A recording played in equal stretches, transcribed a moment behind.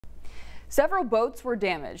Several boats were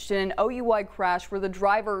damaged in an OUI crash where the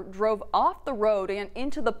driver drove off the road and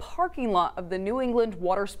into the parking lot of the New England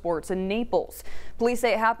Water Sports in Naples. Police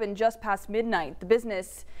say it happened just past midnight. The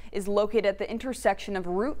business is located at the intersection of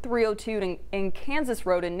Route 302 and Kansas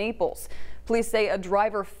Road in Naples. Police say a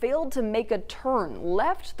driver failed to make a turn,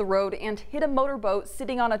 left the road and hit a motorboat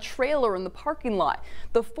sitting on a trailer in the parking lot.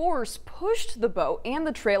 The force pushed the boat and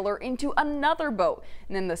the trailer into another boat,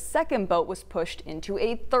 and then the second boat was pushed into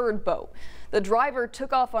a third boat. The driver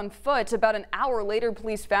took off on foot. About an hour later,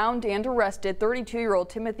 police found and arrested 32-year-old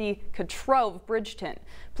Timothy Cottrell of Bridgeton.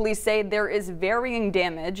 Police say there is varying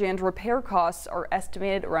damage and repair costs are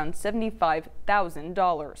estimated around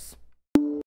 $75,000.